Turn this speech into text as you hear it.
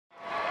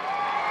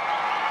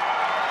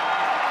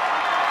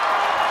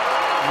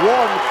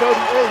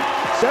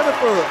138,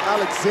 Jennifer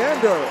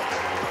Alexander.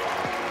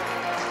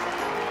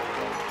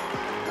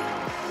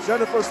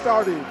 Jennifer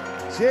started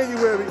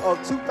January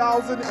of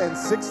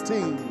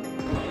 2016.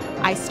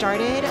 I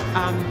started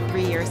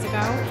 3 years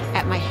ago.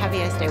 At my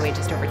heaviest, I weighed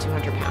just over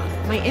 200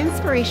 pounds. My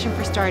inspiration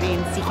for starting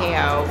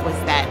CKO was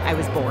that I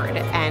was bored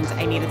and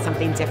I needed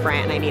something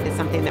different and I needed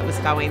something that was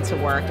going to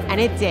work,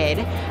 and it did.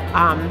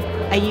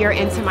 A year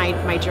into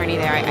my journey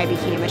there, I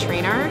became a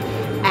trainer,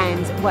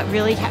 and what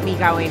really kept me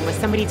going was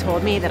somebody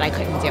told me that I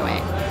couldn't do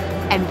it.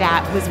 And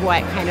that was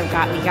what kind of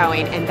got me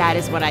going, and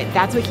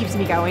that's what keeps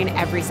me going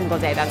every single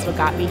day. That's what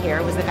got me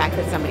here, was the fact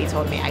that somebody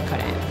told me I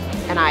couldn't.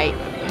 And I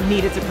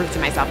needed to prove to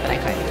myself that I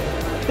could.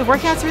 The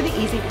workouts were the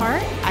easy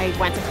part. I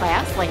went to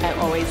class like I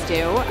always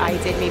do. I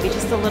did maybe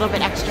just a little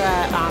bit extra.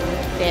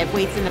 They have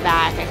weights in the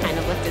back. I kind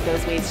of lifted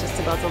those weights just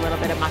to build a little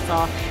bit of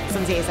muscle.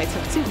 Some days I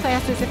took 2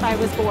 classes if I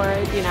was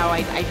bored. You know,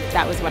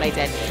 that was what I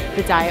did.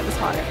 The diet was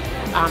hard.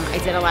 I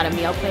did a lot of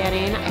meal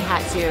planning. I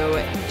had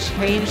to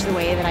change the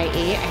way that I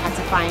ate. I had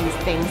to find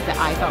things that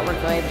I thought were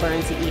good,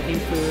 learn to eat new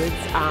foods.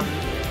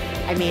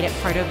 I made it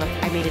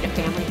a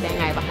family thing.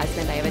 I have a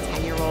husband, I have a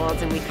 10-year-old,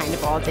 and we kind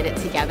of all did it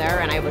together,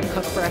 and I would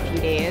cook for a few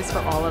days for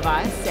all of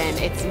us, and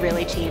it's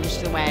really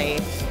changed the way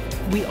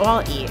we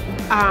all eat.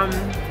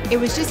 It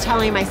was just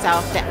telling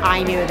myself that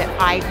I knew that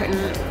I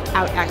couldn't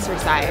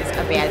out-exercise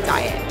a bad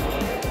diet.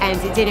 And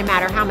it didn't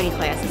matter how many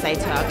classes I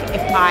took.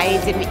 If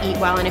I didn't eat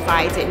well and if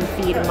I didn't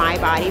feed my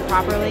body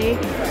properly,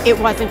 it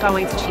wasn't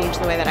going to change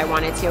the way that I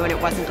wanted to, and it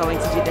wasn't going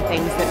to do the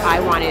things that I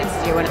wanted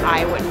to do, and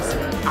I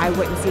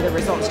wouldn't see the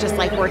results. Just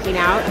like working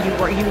out, you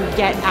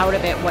get out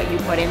of it what you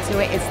put into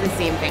it. It's the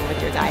same thing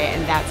with your diet,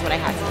 and that's what I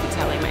had to keep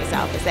telling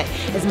myself, is that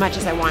as much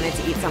as I wanted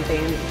to eat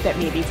something that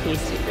maybe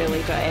tasted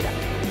really good,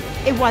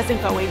 it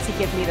wasn't going to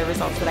give me the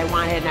results that I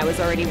wanted, and I was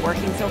already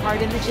working so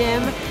hard in the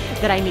gym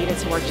that I needed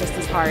to work just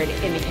as hard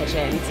in the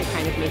kitchen to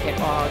kind of make it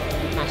all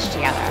mesh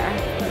together.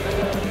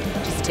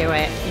 Just do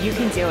it. You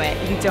can do it.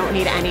 You don't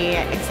need any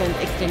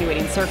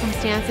extenuating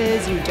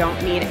circumstances. You don't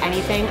need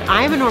anything.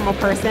 I'm a normal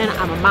person.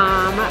 I'm a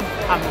mom.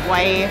 I'm a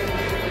wife.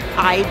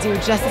 I do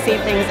just the same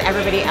thing as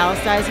everybody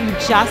else does. You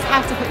just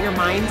have to put your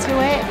mind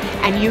to it,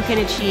 and you can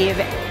achieve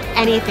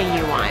anything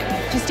you want.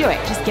 Just do it.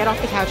 Just get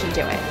off the couch and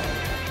do it.